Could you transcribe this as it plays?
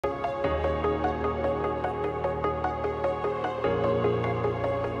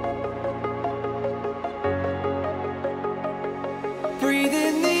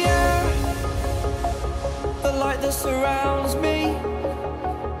that surrounds me.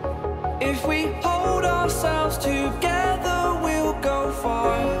 If we hold ourselves together, we'll go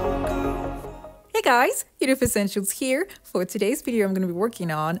far. Hey guys, Yoduvh Essentials here. For today's video, I'm going to be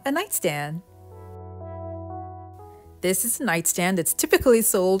working on a nightstand. This is a nightstand that's typically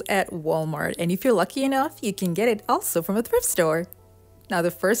sold at Walmart, and if you're lucky enough, you can get it also from a thrift store. Now,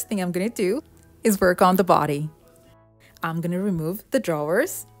 the first thing I'm going to do is work on the body. I'm going to remove the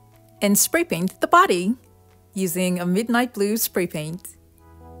drawers and spray paint the body using a midnight blue spray paint.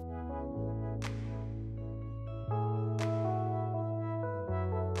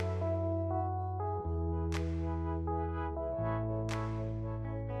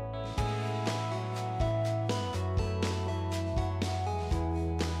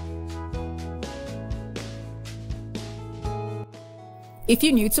 If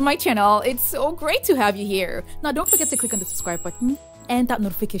you're new to my channel, it's so great to have you here. Now don't forget to click on the subscribe button and that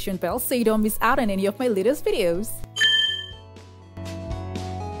notification bell so you don't miss out on any of my latest videos.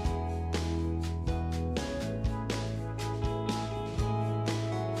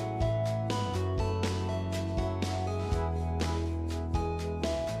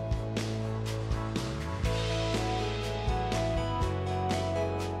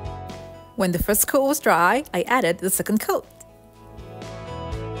 When the first coat was dry, I added the second coat.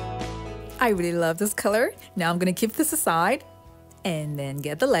 I really love this color. Now I'm going to keep this aside and then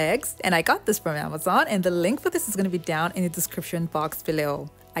get the legs. And I got this from Amazon, and the link for this is going to be down in the description box below.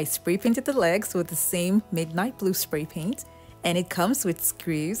 I spray painted the legs with the same midnight blue spray paint, and it comes with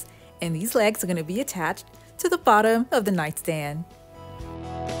screws, and these legs are going to be attached to the bottom of the nightstand.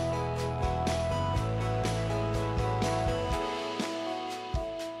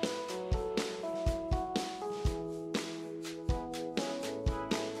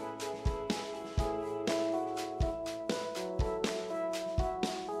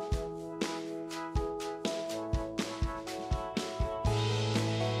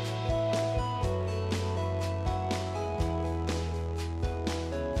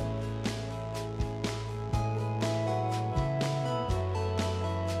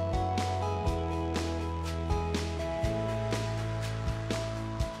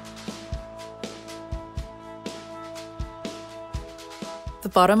 The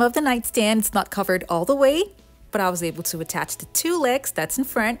bottom of the nightstand is not covered all the way, but I was able to attach the two legs that's in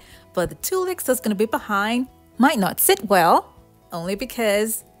front, but the two legs that's going to be behind might not sit well, only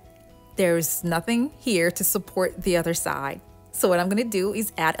because there's nothing here to support the other side. So what I'm going to do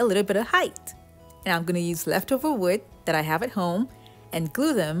is add a little bit of height, and I'm going to use leftover wood that I have at home and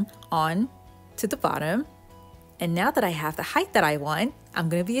glue them on to the bottom. And now that I have the height that I want, I'm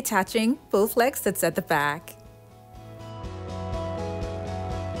going to be attaching both legs that's at the back.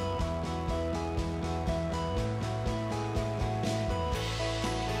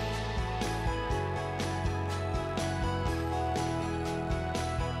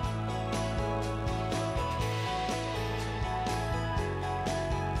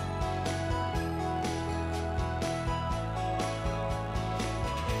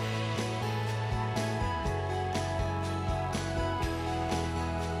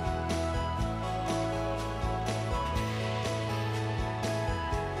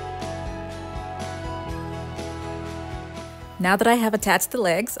 Now that I have attached the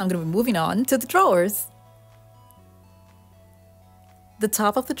legs, I'm going to be moving on to the drawers. The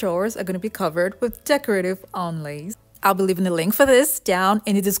top of the drawers are going to be covered with decorative onlays. I'll be leaving the link for this down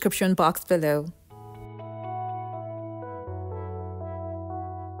in the description box below.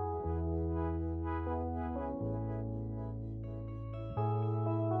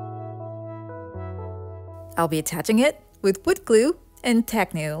 I'll be attaching it with wood glue and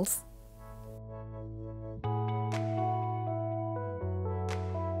tack nails.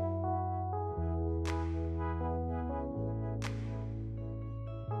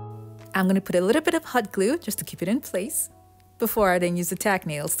 I'm going to put a little bit of hot glue just to keep it in place before I then use the tack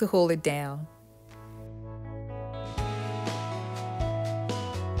nails to hold it down.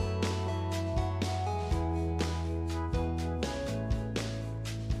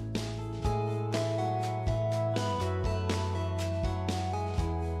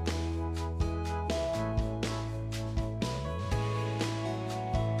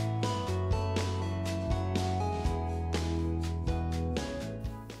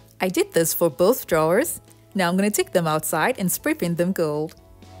 I did this for both drawers. Now I'm going to take them outside and spray paint them gold.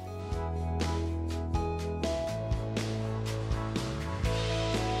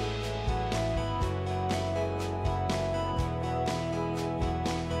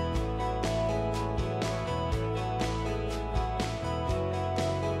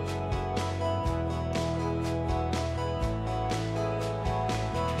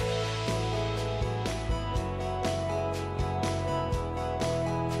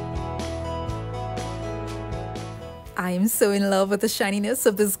 I am so in love with the shininess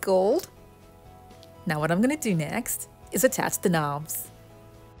of this gold. Now what I'm gonna do next is attach the knobs.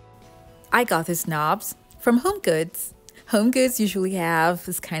 I got these knobs from Home Goods. Home Goods usually have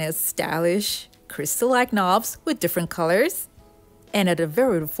this kind of stylish, crystal-like knobs with different colors and at a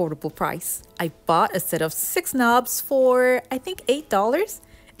very affordable price. I bought a set of 6 knobs for, I think, $8,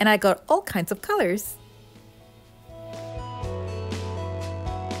 and I got all kinds of colors.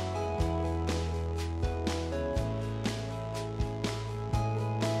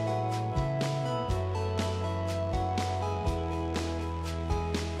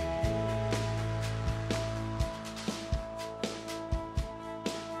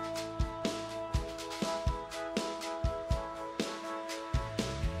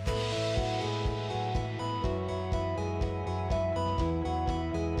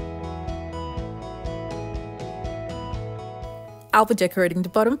 I'll be decorating the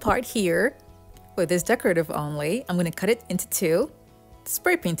bottom part here with this decorative only. I'm going to cut it into 2,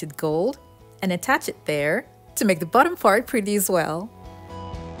 spray paint it gold, and attach it there to make the bottom part pretty as well.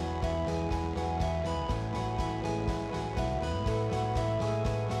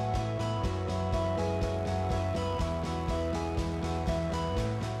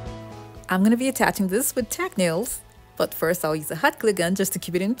 I'm going to be attaching this with tack nails, but first I'll use a hot glue gun just to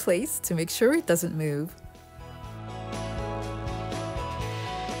keep it in place to make sure it doesn't move.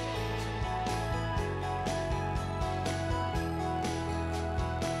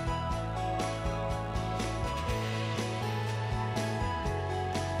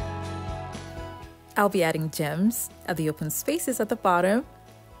 I'll be adding gems at the open spaces at the bottom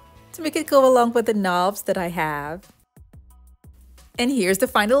to make it go along with the knobs that I have. And here's the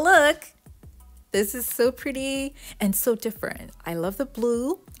final look. This is so pretty and so different. I love the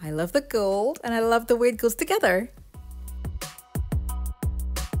blue, I love the gold, and I love the way it goes together.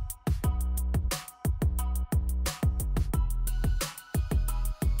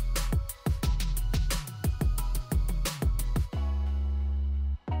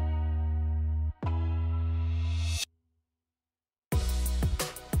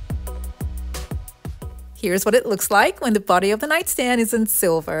 Here's what it looks like when the body of the nightstand is in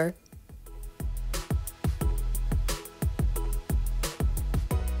silver.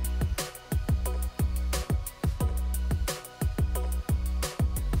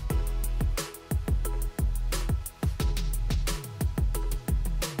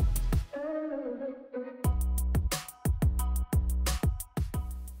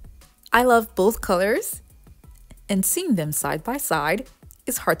 I love both colors, and seeing them side by side,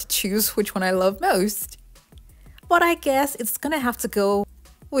 it's hard to choose which one I love most. But I guess it's gonna have to go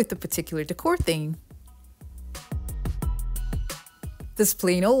with the particular decor theme. This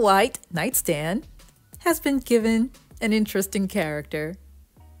plain old white nightstand has been given an interesting character.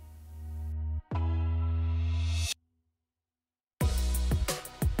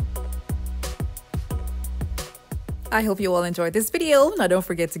 I hope you all enjoyed this video. Now don't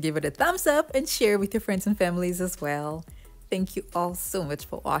forget to give it a thumbs up and share with your friends and families as well. Thank you all so much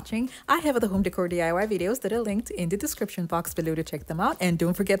for watching. I have other home decor DIY videos that are linked in the description box below to check them out. And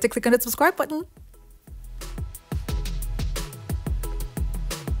don't forget to click on the subscribe button.